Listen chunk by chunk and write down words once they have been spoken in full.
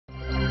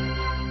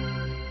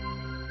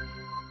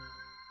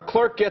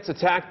clerk gets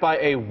attacked by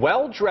a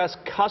well-dressed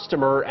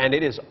customer, and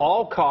it is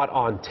all caught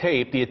on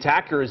tape. The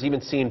attacker is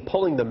even seen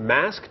pulling the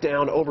mask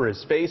down over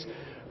his face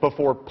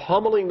before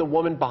pummeling the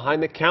woman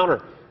behind the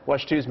counter.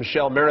 WESH 2's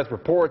Michelle Meredith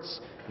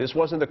reports this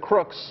wasn't the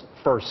crook's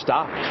first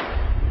stop.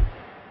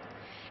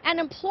 An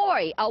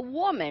employee, a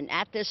woman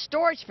at this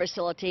storage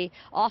facility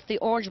off the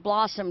Orange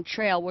Blossom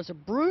Trail, was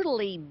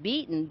brutally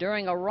beaten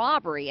during a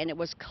robbery, and it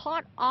was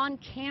caught on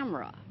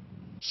camera.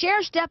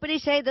 Sheriff's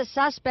deputies say the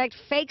suspect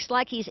fakes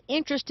like he's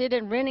interested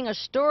in renting a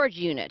storage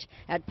unit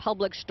at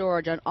Public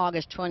Storage on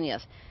August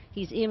 20th.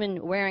 He's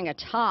even wearing a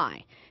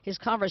tie. His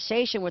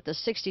conversation with the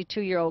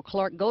 62-year-old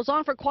clerk goes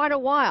on for quite a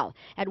while.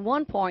 At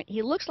one point,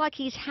 he looks like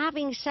he's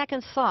having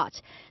second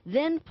thoughts,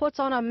 then puts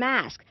on a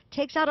mask,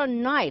 takes out a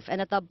knife,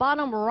 and at the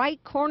bottom right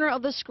corner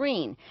of the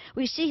screen,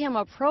 we see him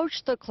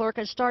approach the clerk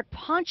and start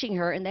punching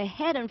her in the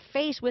head and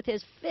face with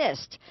his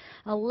fist,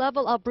 a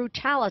level of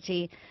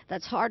brutality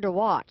that's hard to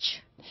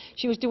watch.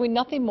 She was doing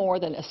nothing more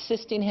than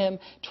assisting him,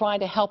 trying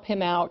to help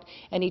him out,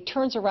 and he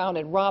turns around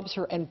and robs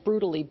her and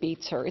brutally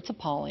beats her. It's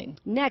appalling.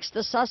 Next,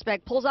 the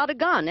suspect pulls out a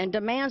gun and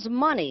demands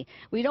money.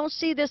 We don't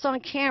see this on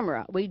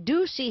camera. We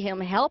do see him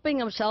helping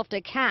himself to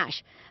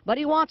cash, but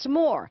he wants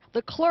more,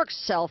 the clerk's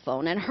cell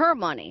phone and her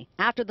money.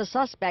 After the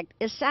suspect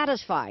is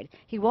satisfied,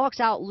 he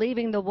walks out,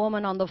 leaving the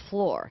woman on the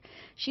floor.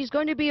 She's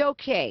going to be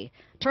okay.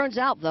 Turns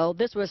out, though,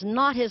 this was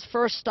not his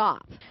first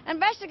stop.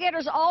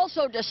 Investigators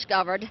also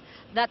discovered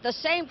that the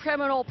same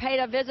criminal paid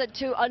a visit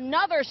to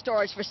another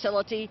storage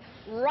facility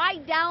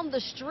right down the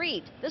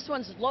street. This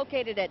one's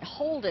located at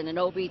Holden in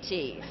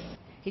OBT.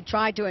 He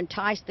tried to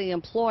entice the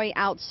employee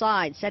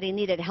outside, said he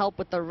needed help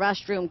with the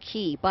restroom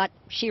key, but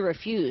she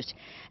refused.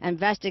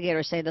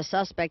 Investigators say the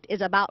suspect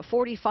is about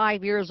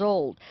 45 years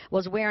old,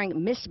 was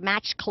wearing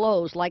mismatched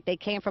clothes like they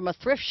came from a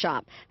thrift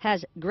shop,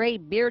 has gray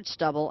beard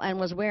stubble, and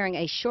was wearing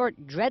a short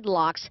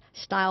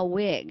dreadlocks-style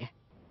wig.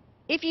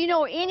 If you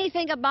know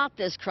anything about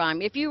this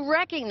crime, if you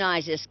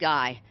recognize this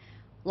guy,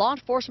 law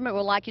enforcement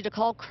would like you to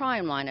call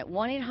Crime Line at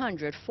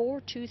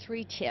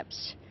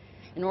 1-800-423-TIPS.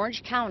 In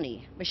Orange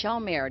County, Michelle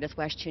Meredith,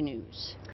 WESH 2 News.